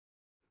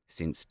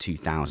since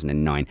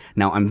 2009.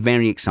 Now, I'm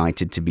very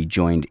excited to be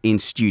joined in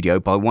studio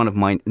by one of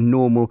my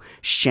normal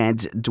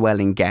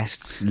shed-dwelling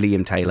guests,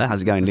 Liam Taylor.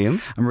 How's it going, Liam?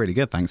 I'm really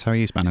good, thanks. How are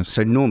you, Spanners?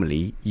 So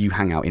normally you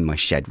hang out in my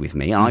shed with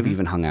me, and I've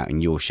even hung out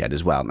in your shed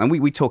as well. And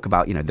we talk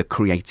about, the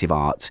creative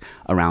art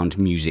around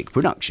music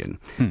production.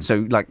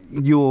 So, like,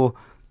 you're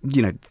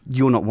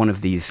not one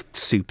of these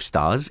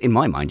superstars. In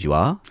my mind, you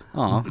are.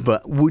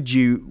 But would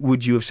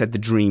you have said the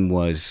dream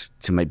was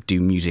to do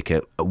music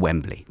at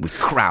Wembley with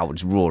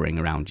crowds roaring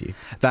around you?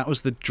 That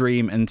was the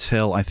dream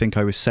until I think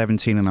I was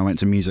 17 and I went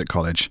to music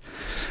college.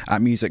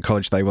 At music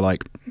college, they were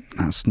like,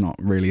 that's not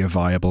really a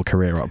viable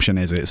career option,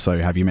 is it? So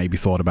have you maybe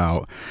thought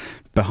about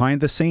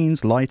behind the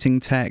scenes, lighting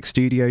tech,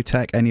 studio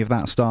tech, any of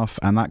that stuff?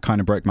 And that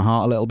kind of broke my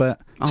heart a little bit,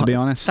 to be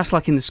honest. That's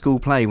like in the school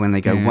play when they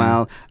go,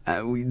 well,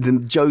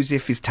 the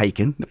Joseph is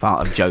taken, the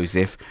part of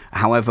Joseph.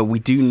 However, we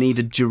do need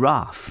a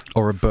giraffe.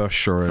 Or a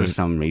bush or for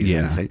some reason.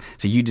 Yeah.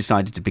 So you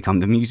decided to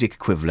become the music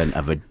equivalent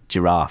of a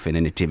giraffe in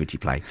a nativity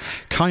play.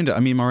 Kind of.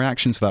 I mean, my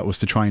reaction to that was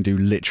to try and do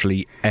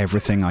literally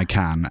everything I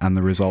can. And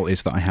the result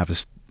is that I have a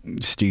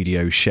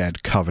studio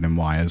shed covered in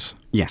wires.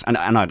 Yes, and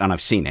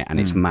I've seen it, and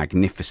it's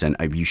magnificent.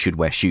 You should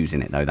wear shoes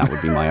in it, though. That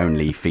would be my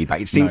only feedback.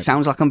 It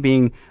sounds like I'm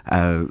being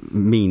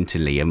mean to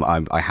Liam.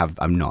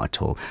 I'm not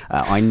at all.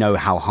 I know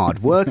how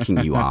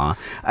hard-working you are.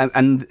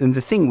 And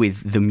the thing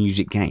with the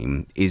music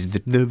game is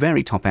that the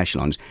very top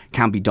echelons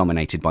can be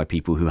dominated by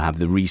people who have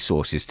the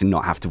resources to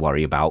not have to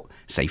worry about,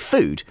 say,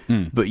 food.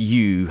 But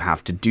you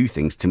have to do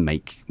things to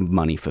make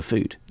money for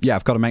food. Yeah,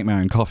 I've got to make my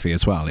own coffee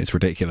as well. It's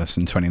ridiculous.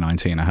 In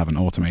 2019, I haven't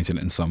automated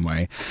it in some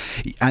way.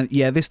 And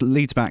yeah, this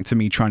leads back to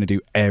me trying to do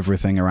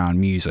everything around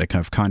music.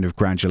 I've kind of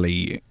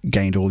gradually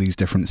gained all these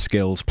different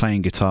skills.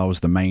 Playing guitar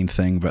was the main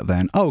thing, but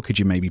then, could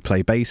you maybe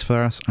play bass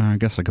for us? I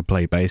guess I could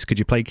play bass. Could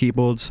you play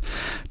keyboards?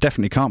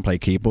 Definitely can't play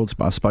keyboards,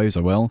 but I suppose I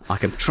will. I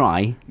can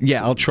try.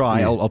 Yeah, I'll try.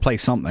 Yeah. I'll play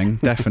something,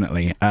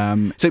 definitely.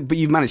 But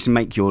you've managed to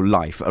make your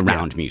life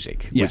around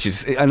music, which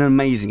is an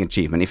amazing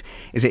achievement.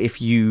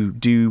 If you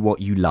do what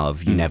you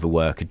love, you never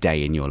work a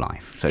day in your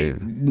life. So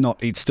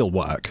it's still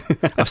work.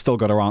 I've still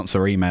got to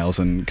answer emails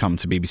and come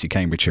to BBC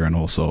Cambridgeshire and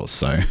all sorts.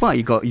 So well,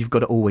 you've got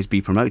to always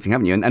be promoting,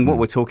 haven't you? And what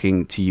we're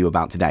talking to you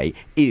about today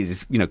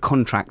is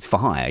contracts for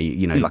hire.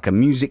 Like a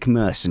music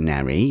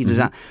mercenary. Does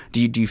that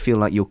do you feel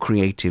like your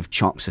creative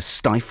chops are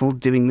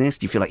stifled doing this?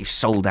 Do you feel like you've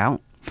sold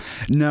out?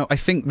 No, I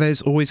think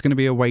there's always going to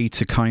be a way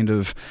to kind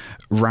of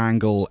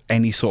wrangle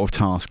any sort of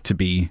task to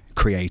be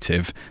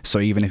creative. So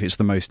even if it's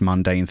the most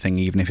mundane thing,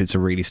 even if it's a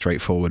really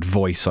straightforward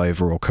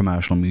voiceover or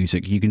commercial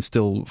music, you can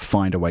still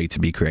find a way to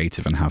be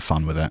creative and have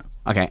fun with it.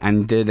 Okay,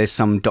 and there's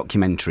some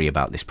documentary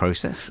about this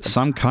process?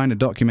 Some kind of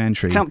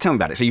documentary. Tell me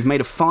about it. So you've made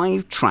a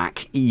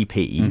 5-track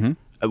EP,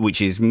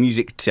 which is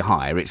music to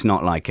hire. It's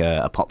not like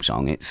a pop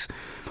song.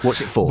 What's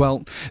it for?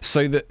 Well,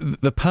 so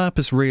the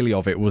purpose really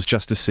of it was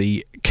just to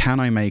see, can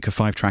I make a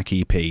 5-track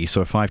EP, so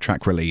a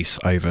 5-track release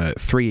over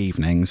 3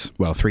 evenings,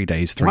 well, 3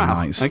 days, 3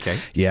 nights. Okay.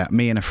 Yeah,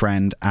 me and a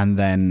friend, and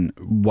then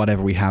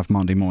whatever we have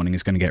Monday morning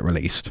is going to get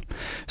released.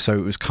 So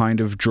it was kind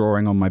of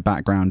drawing on my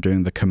background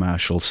doing the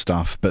commercial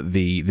stuff, but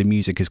the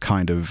music is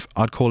kind of,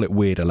 I'd call it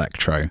weird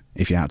electro,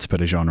 if you had to put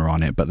a genre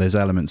on it, but there's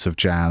elements of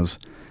jazz,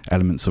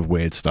 elements of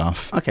weird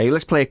stuff. Okay,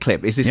 let's play a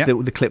clip. Is this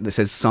the clip that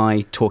says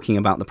Cy talking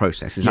about the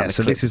process? Is that the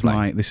so clip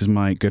this is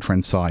my good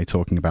friend Cy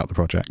talking about the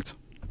project.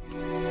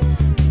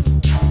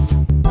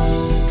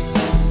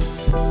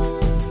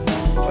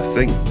 I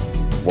think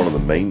one of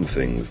the main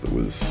things that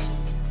was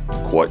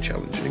quite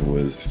challenging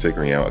was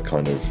figuring out a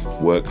kind of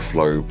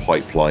workflow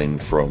pipeline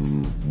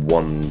from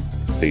one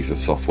piece of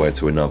software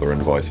to another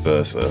and vice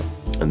versa,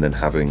 and then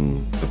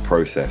having the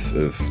process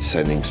of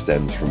sending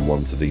stems from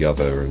one to the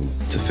other, and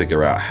to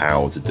figure out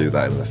how to do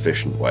that in an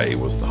efficient way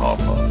was the hard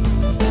part.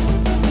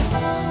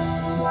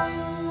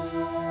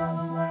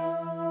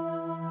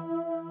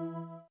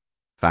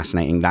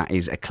 Fascinating. That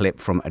is a clip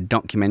from a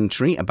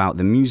documentary about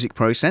the music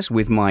process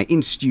with my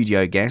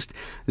in-studio guest,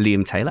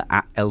 Liam Taylor,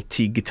 at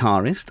LT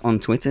Guitarist on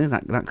Twitter.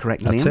 That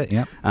correct, Liam? That's it,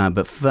 yeah.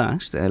 But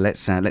first,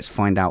 let's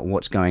find out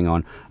what's going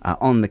on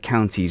the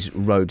county's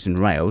roads and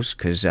rails,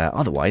 because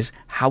otherwise,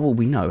 how will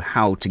we know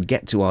how to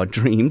get to our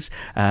dreams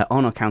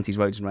on our county's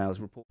roads and rails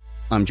report?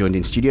 I'm joined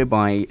in studio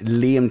by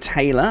Liam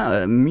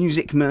Taylor, a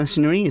music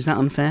mercenary. Is that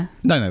unfair?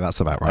 No, that's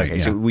about right. Okay,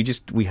 yeah.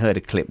 so we heard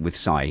a clip with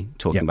Cy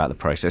talking about the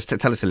process.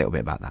 Tell us a little bit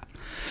about that.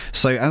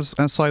 So as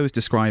Cy was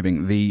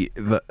describing, the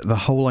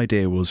whole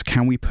idea was,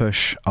 can we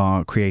push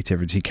our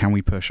creativity, can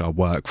we push our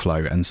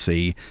workflow and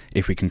see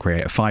if we can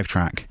create a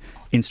 5-track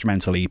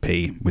instrumental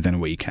EP within a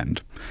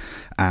weekend?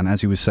 And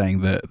as he was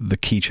saying, the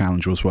key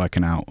challenge was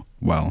working out,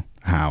 well,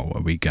 how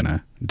are we going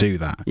to do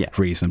that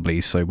reasonably?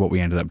 So what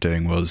we ended up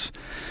doing was,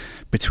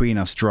 between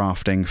us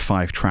drafting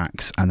 5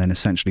 tracks and then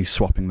essentially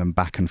swapping them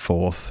back and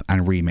forth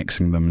and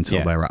remixing them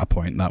until they're at a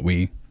point that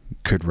we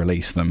could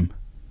release them.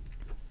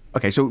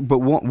 Okay, so but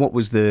what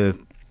was the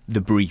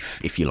brief,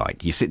 if you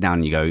like? You sit down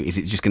and you go, is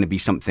it just going to be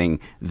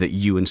something that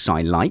you and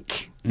Cy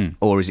like,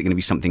 or is it going to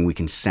be something we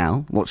can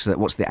sell? What's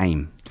the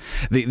aim?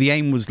 The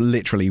aim was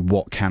literally,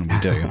 what can we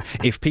do?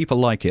 If people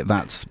like it,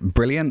 that's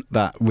brilliant.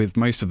 That with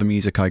most of the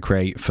music I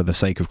create for the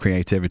sake of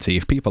creativity,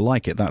 if people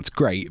like it, that's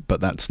great, but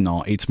that's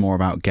not. It's more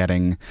about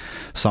getting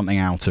something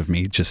out of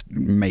me, just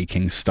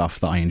making stuff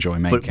that I enjoy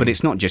making. But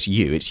it's not just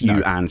you, it's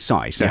you and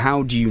Sai. So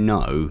how do you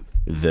know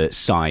that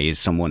Sai is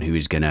someone who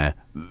is going to,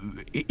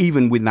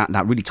 even with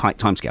that really tight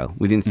timescale,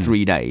 within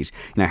 3 days,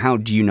 how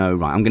do you know,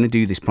 right, I'm going to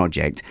do this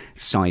project,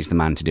 Sai's the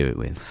man to do it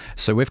with?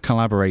 So we've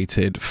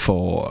collaborated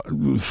for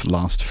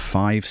last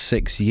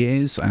 5-6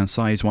 years, and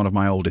Sai is one of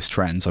my oldest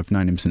friends. I've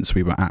known him since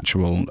we were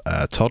actual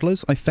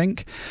toddlers, I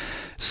think.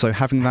 So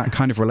having that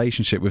kind of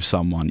relationship with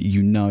someone,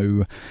 you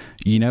know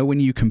when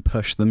you can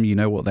push them, you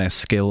know what their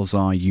skills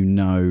are,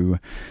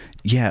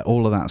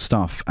 all of that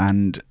stuff.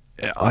 And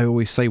I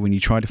always say, when you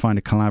try to find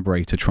a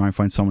collaborator, try and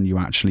find someone you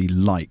actually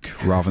like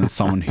rather than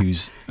someone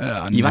who's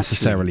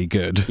unnecessarily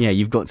good. Yeah,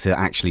 you've got to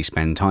actually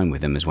spend time with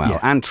them as well,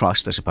 and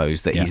trust, I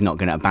suppose, that he's not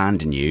going to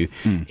abandon you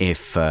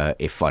if I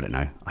don't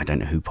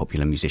know who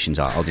popular musicians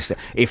are. I'll just say,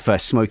 if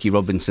Smokey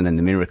Robinson and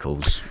the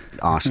Miracles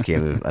ask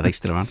him, are they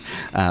still around?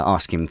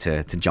 Ask him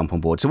to jump on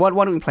board. So why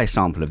don't we play a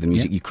sample of the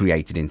music you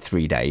created in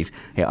 3 days?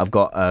 Here, I've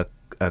got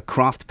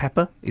Kraft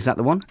Pepper, is that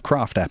the one?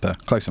 Kraft Pepper,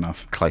 close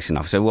enough. Close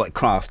enough. So what,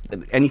 Kraft,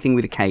 anything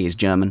with a K is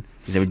German?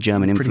 Is there a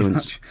German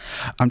influence?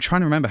 I'm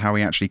trying to remember how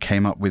we actually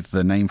came up with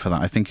the name for that.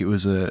 I think it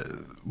was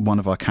one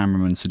of our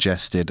cameramen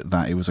suggested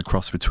that it was a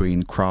cross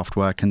between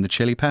Kraftwerk and the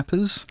Chili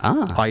Peppers.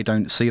 I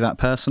don't see that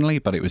personally,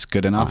 but it was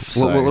good enough.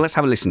 Well, let's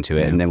have a listen to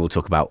it, and then we'll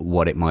talk about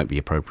what it might be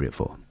appropriate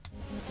for.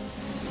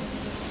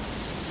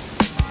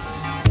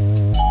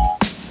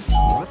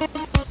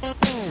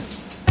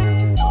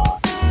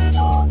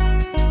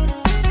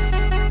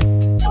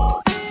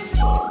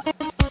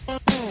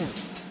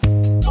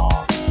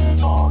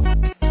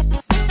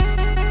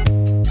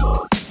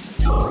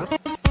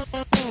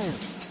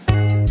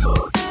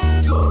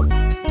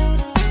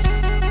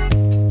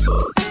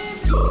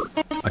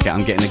 Okay,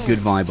 I'm getting a good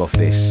vibe off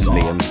this,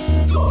 Liam.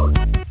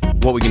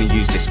 What are we going to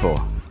use this for?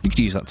 You could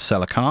use that to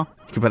sell a car.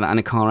 You could put that in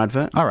a car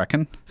advert. I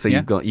reckon. So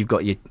you've got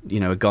your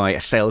a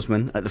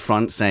salesman at the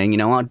front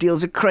saying, our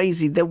deals are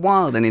crazy, they're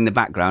wild, and in the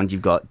background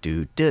you've got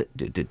do. Yeah,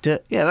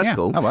 that's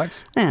cool. That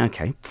works. Yeah,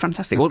 okay,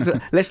 fantastic. Well,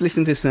 let's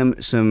listen to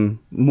some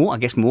more, I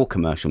guess, more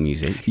commercial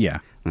music. Yeah.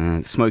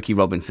 Smokey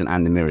Robinson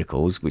and the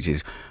Miracles, which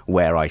is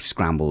where I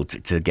scrambled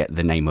to get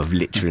the name of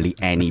literally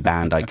any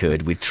band I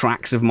could, with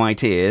Tracks of My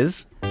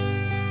Tears.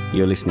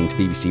 You're listening to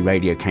BBC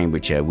Radio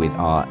Cambridgeshire with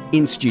our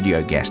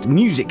in-studio guest,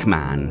 music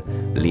man,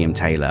 Liam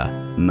Taylor,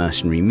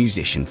 mercenary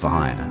musician for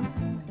hire.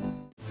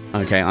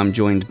 Okay, I'm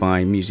joined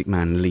by music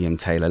man Liam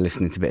Taylor,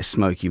 listening to a bit of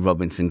Smokey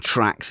Robinson,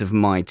 Tracks of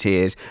My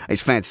Tears.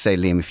 It's fair to say,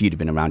 Liam, if you'd have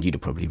been around, you'd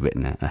have probably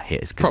written a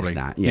hit as good as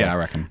that. Yeah, I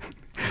reckon.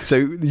 So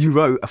you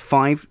wrote a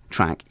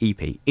 5-track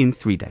EP in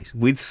 3 days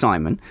with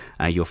Simon,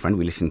 your friend.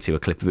 We listened to a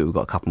clip of it. We've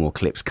got a couple more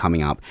clips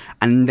coming up,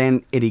 and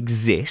then it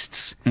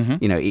exists.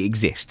 It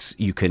exists.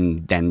 You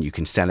can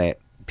sell it.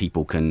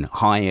 People can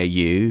hire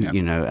you,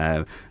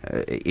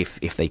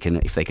 if they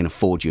can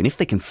afford you, and if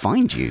they can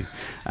find you.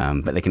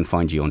 But they can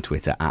find you on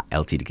Twitter at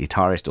LT the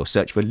Guitarist, or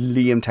search for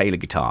Liam Taylor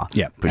Guitar.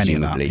 Yeah,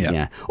 presumably.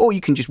 Yeah. Or you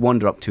can just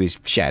wander up to his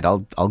shed. I'll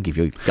give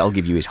you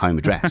his home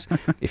address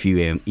if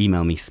you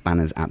email me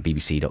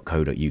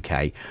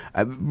spanners@bbc.co.uk.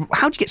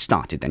 How'd you get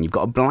started then? You've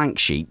got a blank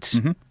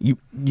sheet.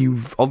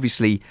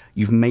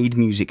 You've made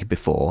music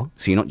before,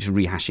 so you're not just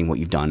rehashing what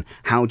you've done.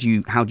 How do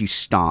you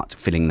start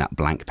filling that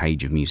blank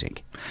page of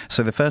music?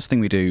 So the first thing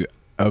we do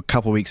a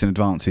couple of weeks in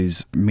advance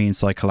is me and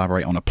Si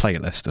collaborate on a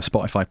playlist, a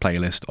Spotify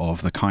playlist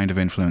of the kind of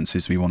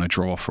influences we want to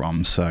draw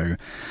from. So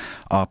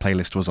our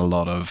playlist was a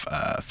lot of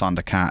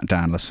Thundercat,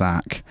 Dan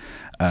Lasac,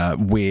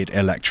 weird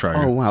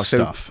electro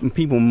stuff. So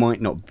people might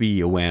not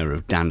be aware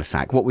of Dan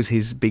Lasac. What was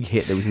his big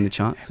hit that was in the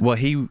charts? Well,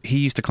 he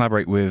used to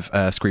collaborate with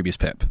Scroobius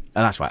Pip.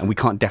 Oh, that's right. And we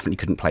definitely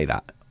couldn't play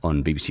that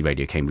on BBC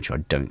Radio Cambridge, I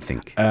don't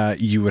think.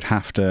 You would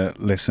have to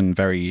listen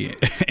very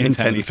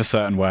intently for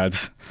certain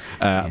words.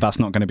 That's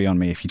not going to be on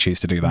me if you choose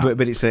to do that.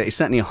 But it's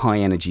certainly a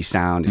high-energy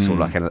sound. It's sort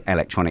of like an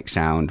electronic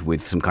sound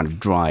with some kind of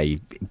dry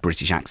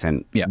British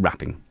accent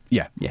rapping.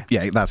 Yeah,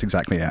 that's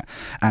exactly it.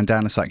 And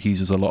Dan Lasac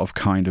uses a lot of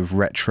kind of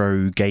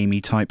retro gamey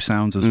type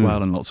sounds as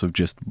well, and lots of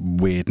just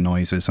weird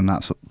noises, and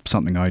that's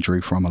something I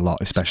drew from a lot,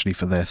 especially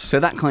for this. So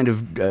that kind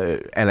of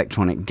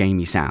electronic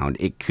gamey sound,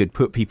 it could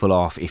put people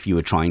off if you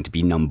were trying to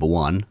be number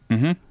one.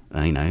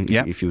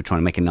 If you were trying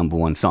to make a number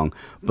one song,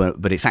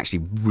 but it's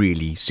actually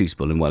really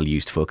suitable and well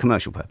used for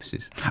commercial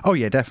purposes. Oh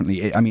yeah,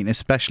 definitely. I mean,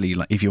 especially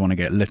if you want to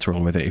get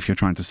literal with it, if you're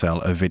trying to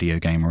sell a video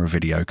game or a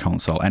video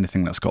console,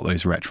 anything that's got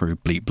those retro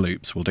bleep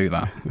bloops will do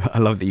that. I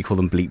love that you call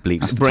them bleep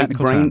bleeps.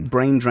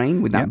 Brain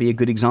Drain, would that be a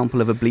good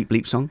example of a bleep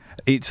bleep song?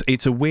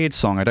 It's a weird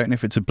song. I don't know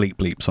if it's a bleep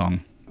bleep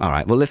song. All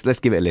right, well let's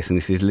give it a listen.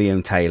 This is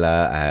Liam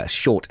Taylor, a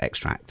short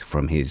extract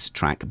from his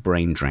track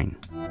Brain Drain.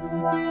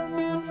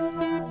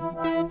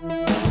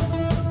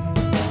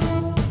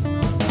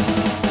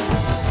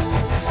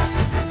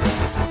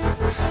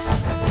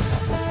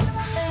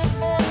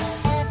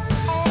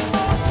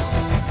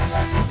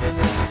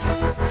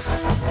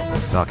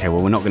 okay,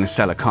 well, we're not going to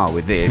sell a car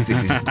with this.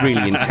 This is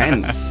really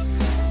intense.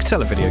 Could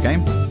sell a video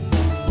game.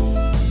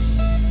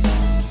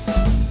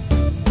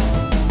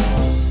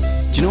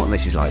 Do you know what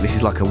this is like? This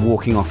is like a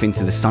walking off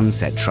into the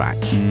sunset track.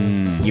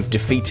 You've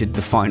defeated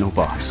the final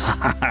boss.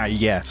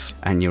 Yes.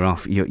 And you're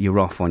off. You're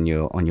off on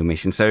your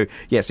mission. So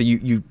yeah. So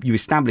you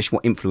establish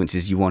what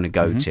influences you want to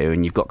go to,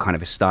 and you've got kind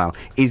of a style.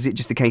 Is it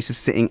just a case of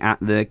sitting at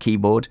the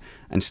keyboard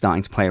and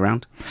starting to play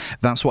around?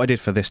 That's what I did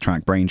for this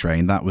track, Brain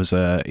Drain. That was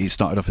it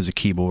started off as a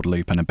keyboard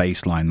loop and a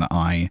bass line that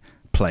I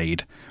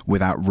played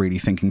without really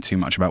thinking too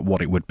much about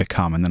what it would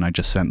become, and then I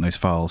just sent those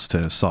files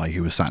to Si,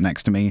 who was sat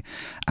next to me,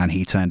 and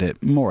he turned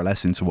it more or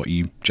less into what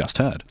you just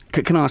heard.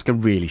 Can I ask a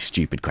really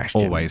stupid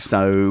question? Always.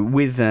 So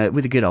with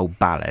a good old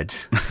ballad,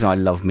 because I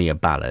love me a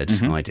ballad,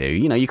 I do.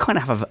 You know, you kind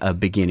of have a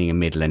beginning, a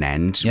middle, and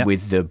end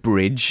with the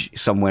bridge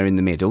somewhere in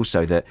the middle,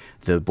 so that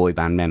the boy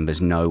band members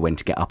know when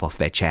to get up off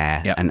their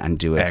chair and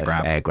do an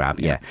air grab.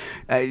 Yeah.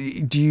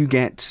 Do you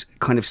get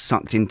kind of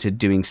sucked into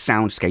doing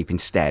soundscape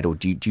instead, or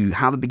do you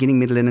have a beginning,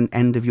 middle, and an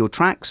end of your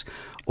tracks,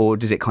 or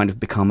does it kind of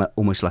become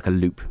almost like a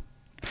loop?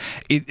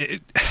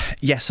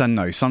 Yes and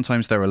no.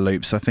 Sometimes there are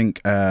loops. I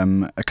think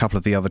a couple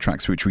of the other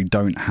tracks which we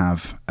don't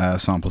have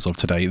samples of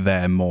today,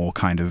 they're more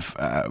kind of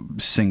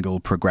single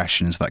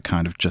progressions that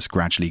kind of just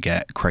gradually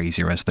get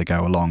crazier as they go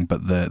along.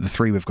 But the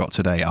three we've got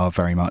today are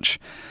very much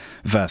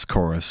verse,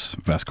 chorus,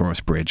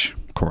 bridge,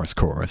 chorus,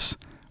 chorus,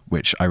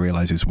 which I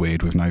realise is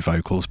weird with no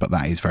vocals, but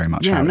that is very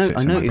much how it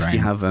sits in my brain. I noticed you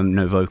have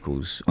no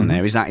vocals on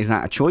there. Is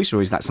that a choice,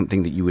 or is that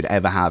something that you would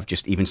ever have,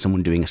 just even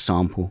someone doing a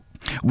sample?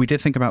 We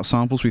did think about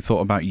samples. We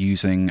thought about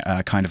using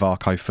kind of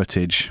archive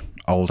footage,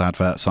 old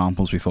advert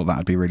samples. We thought that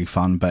would be really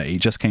fun, but it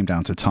just came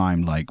down to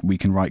time. Like, we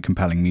can write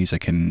compelling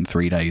music in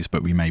 3 days,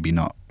 but we maybe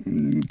not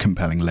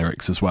compelling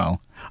lyrics as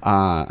well.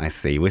 Ah, I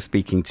see. We're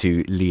speaking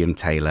to Liam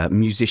Taylor,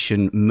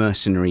 musician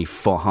mercenary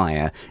for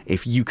hire.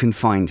 If you can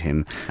find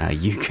him,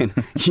 you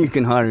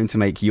can hire him to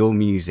make your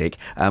music.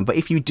 But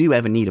if you do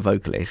ever need a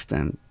vocalist,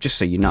 just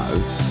so you know,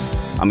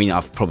 I mean,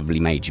 I've probably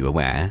made you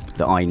aware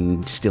that I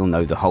still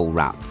know the whole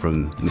rap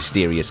from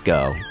Mysterious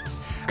Girl.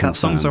 That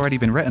song's already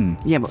been written.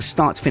 Yeah, but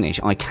start to finish,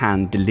 I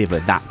can deliver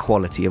that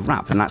quality of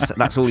rap, and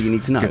that's all you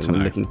need to know when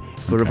you're looking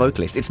for a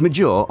vocalist. It's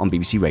Major on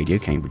BBC Radio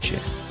Cambridgeshire.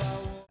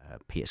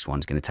 Peter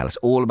Swan's going to tell us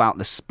all about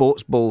the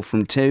sports ball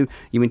from 2.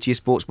 You into your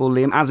sports ball,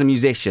 Liam? As a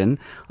musician,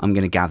 I'm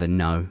going to gather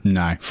no.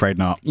 No, afraid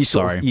not. You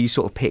sort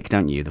of pick,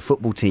 don't you? The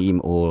football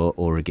team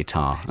or a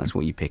guitar. That's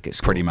what you pick at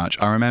school. Pretty much.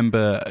 I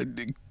remember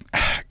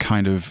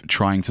kind of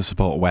trying to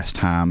support West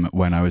Ham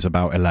when I was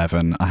about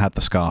 11. I had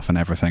the scarf and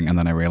everything, and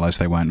then I realised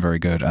they weren't very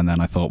good, and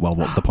then I thought, well,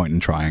 what's the point in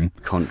trying?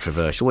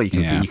 Controversial. Well,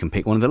 you can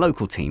pick one of the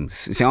local teams.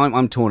 See,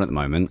 I'm torn at the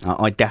moment.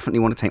 I definitely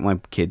want to take my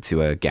kid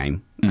to a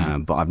game.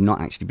 But I've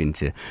not actually been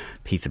to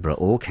Peterborough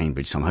or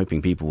Cambridge, so I'm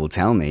hoping people will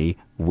tell me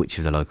which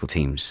of the local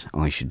teams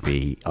I should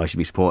be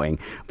supporting.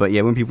 But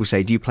yeah, when people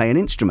say, "Do you play an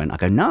instrument?" I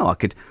go, "No,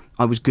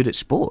 I was good at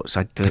sports.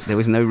 There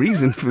was no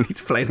reason for me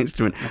to play an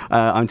instrument."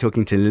 I'm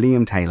talking to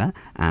Liam Taylor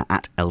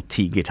at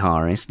LT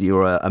Guitarist.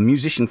 You're a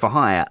musician for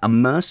hire, a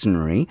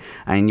mercenary,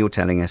 and you're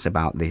telling us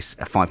about this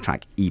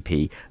 5-track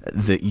EP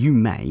that you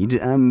made.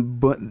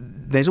 But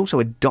there's also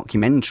a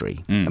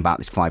documentary about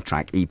this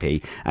 5-track EP,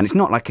 and it's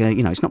not like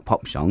it's not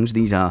pop songs.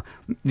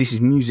 This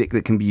is music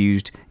that can be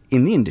used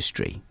in the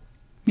industry.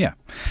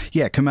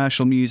 Yeah,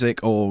 commercial music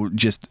or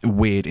just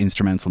weird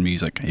instrumental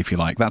music, if you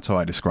like. That's how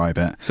I describe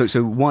it.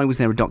 So why was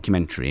there a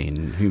documentary,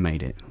 and who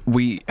made it?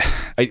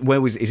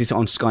 Is this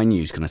on Sky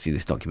News? Can I see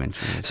this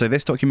documentary? So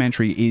this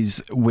documentary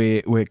is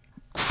we're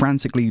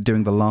frantically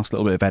doing the last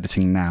little bit of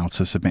editing now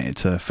to submit it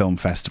to film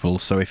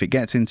festivals. So if it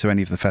gets into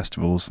any of the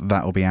festivals,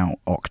 that will be out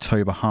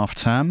October half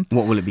term.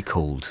 What will it be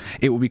called?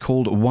 It will be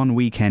called One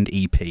Weekend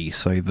EP.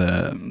 So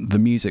the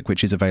music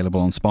which is available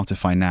on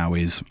Spotify now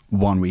is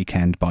One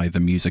Weekend by the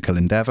Musical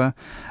Endeavour,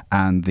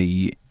 and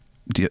the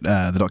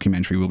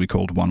documentary will be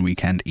called One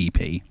Weekend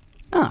EP.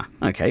 Ah,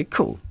 okay,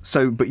 cool.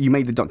 So, but you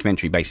made the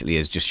documentary basically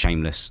as just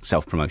shameless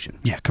self-promotion?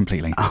 Yeah,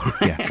 completely. Oh,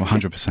 right. Yeah,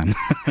 100%.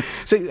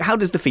 So how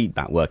does the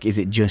feedback work? Is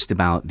it just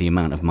about the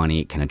amount of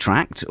money it can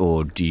attract,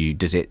 or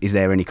is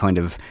there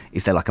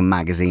like a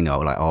magazine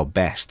or like our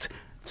best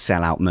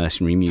sell-out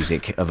mercenary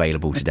music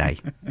available today?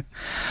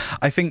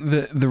 I think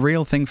the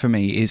real thing for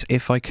me is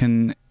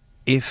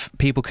if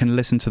people can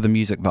listen to the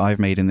music that I've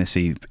made in this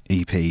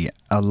EP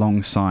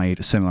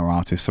alongside similar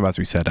artists, so as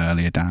we said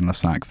earlier, Dan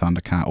Lasac,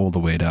 Thundercat, all the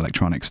weird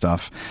electronic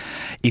stuff,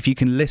 if you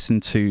can listen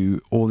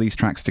to all these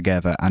tracks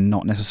together and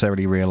not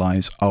necessarily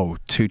realise, oh,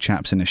 2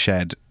 chaps in a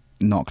shed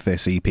knocked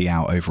this EP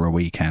out over a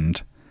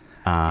weekend,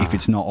 if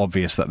it's not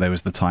obvious that there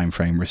was the time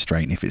frame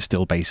restraint, if it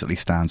still basically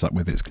stands up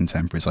with its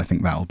contemporaries, I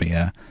think that'll be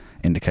a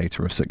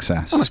indicator of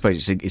success. Well, I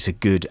suppose it's a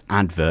good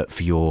advert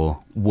for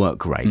your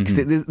work rate.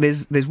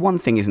 'Cause there's one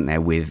thing, isn't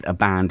there, with a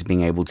band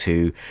being able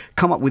to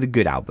come up with a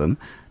good album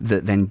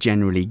that then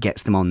generally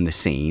gets them on the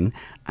scene,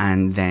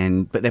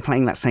 but they're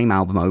playing that same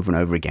album over and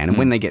over again, and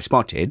when they get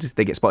spotted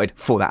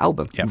for that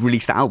album.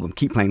 Release that album,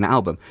 keep playing that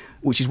album,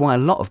 which is why a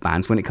lot of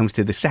bands, when it comes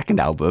to the second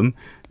album,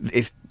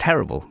 it's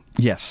terrible.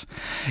 Yes.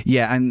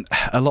 Yeah, and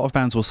a lot of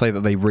bands will say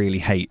that they really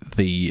hate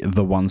the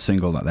one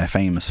single that they're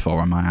famous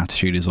for, and my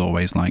attitude is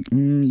always like,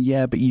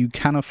 yeah, but you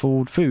can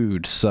afford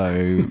food,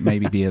 so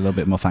maybe be a little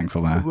bit more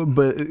thankful there.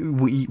 But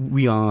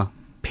we are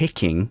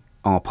picking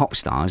our pop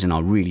stars and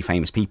our really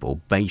famous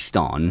people based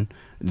on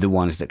the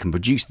ones that can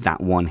produce that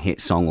one hit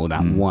song or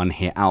that one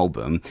hit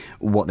album.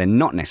 What they're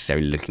not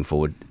necessarily looking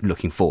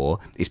for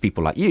is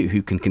people like you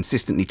who can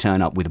consistently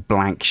turn up with a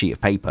blank sheet of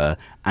paper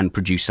and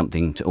produce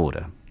something to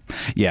order.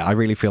 Yeah, I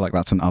really feel like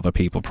that's an other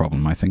people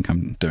problem. I think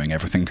I'm doing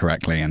everything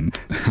correctly, and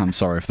I'm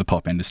sorry if the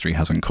pop industry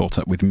hasn't caught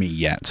up with me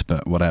yet,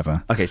 but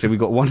whatever. Okay, so we've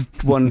got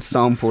one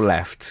sample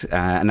left.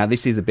 Now,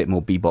 this is a bit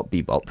more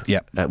bebop.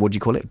 Yeah. What do you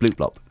call it? Bloop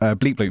blop?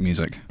 Bleep bloop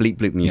music. Bleep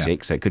bloop music,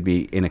 yeah. So it could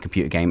be in a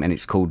computer game, and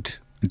it's called...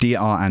 D,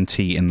 R, and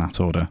T in that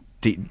order.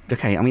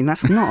 Okay, I mean,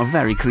 that's not a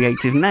very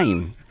creative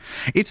name.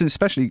 It's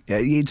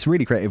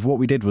really creative. What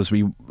we did was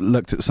we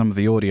looked at some of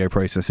the audio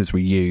processes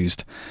we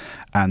used,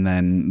 and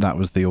then that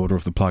was the order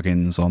of the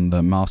plugins on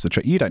the master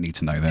track. You don't need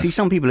to know this. See,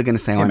 some people are going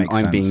to say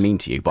I'm being mean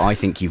to you, but I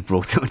think you've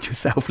brought it on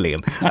yourself,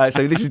 Liam.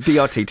 So this is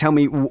DRT. Tell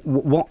me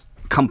what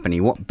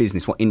company, what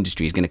business, what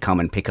industry is going to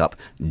come and pick up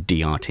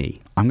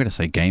DRT? I'm going to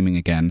say gaming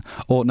again.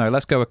 Or no,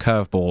 let's go a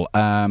curveball.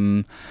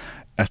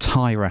 A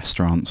Thai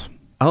restaurant.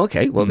 Oh,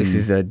 okay. Well, this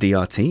is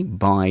DRT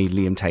by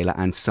Liam Taylor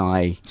and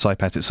Cy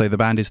Pettit. So the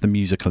band is the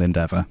Musical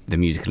Endeavour. The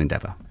Musical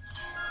Endeavour.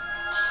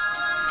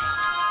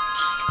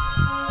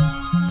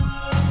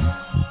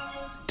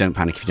 Don't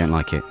panic if you don't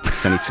like it.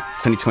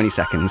 It's only 20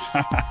 seconds.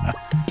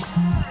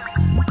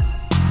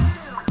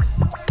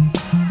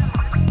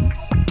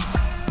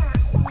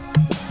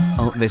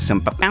 Oh, there's some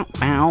bow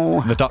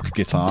bow. The duck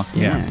guitar.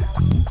 Yeah.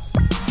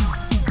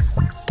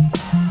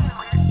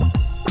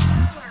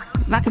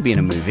 That could be in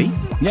a movie.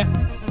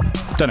 Yeah.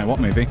 Don't know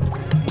what movie.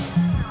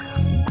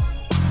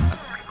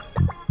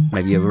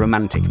 Maybe a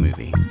romantic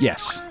movie.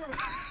 Yes.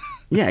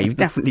 Yeah, you've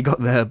definitely got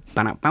the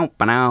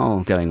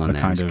banao going on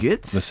there. Kind it's of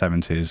good. The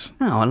 70s.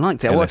 Oh, I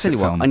liked it. Well, I'll tell you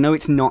what, film. I know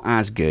it's not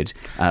as good,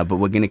 but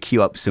we're going to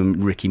queue up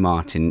some Ricky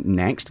Martin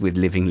next with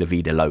Living La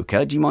Vida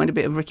Loca. Do you mind a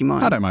bit of Ricky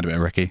Martin? I don't mind a bit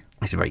of Ricky.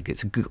 It's very good.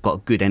 It's got a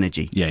good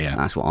energy. Yeah.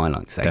 That's what I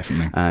like to say.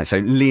 Definitely.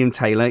 So, Liam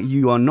Taylor,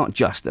 you are not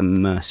just a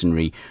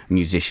mercenary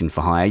musician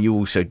for hire. You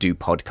also do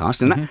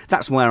podcasts, and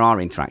that's where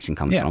our interaction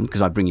comes from,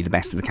 because I bring you the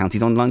best of the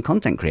county's online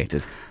content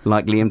creators,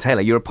 like Liam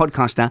Taylor. You're a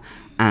podcaster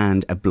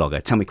and a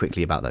blogger. Tell me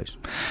quickly about those.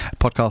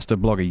 Podcaster,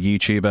 blogger,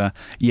 YouTuber.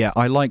 Yeah,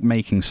 I like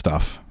making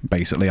stuff,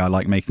 basically. I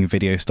like making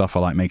video stuff. I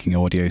like making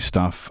audio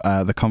stuff.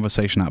 The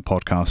Conversation App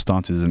podcast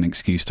started as an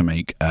excuse to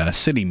make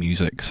silly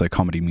music, so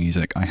comedy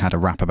music. I had a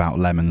rap about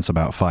lemons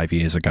about 5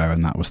 years ago,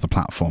 and that was the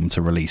platform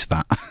to release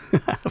that.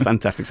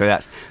 Fantastic. So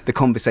that's the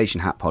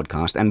Conversation Hat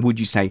podcast. And would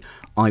you say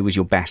I was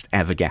your best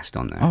ever guest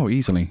on there? Oh,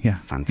 easily, yeah.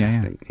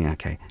 Fantastic. Yeah,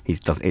 okay.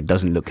 It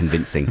doesn't look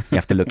convincing. You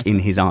have to look in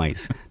his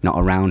eyes, not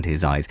around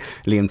his eyes.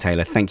 Liam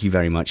Taylor, thank you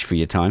very much for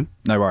your time.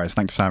 No worries.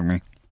 Thanks for having me.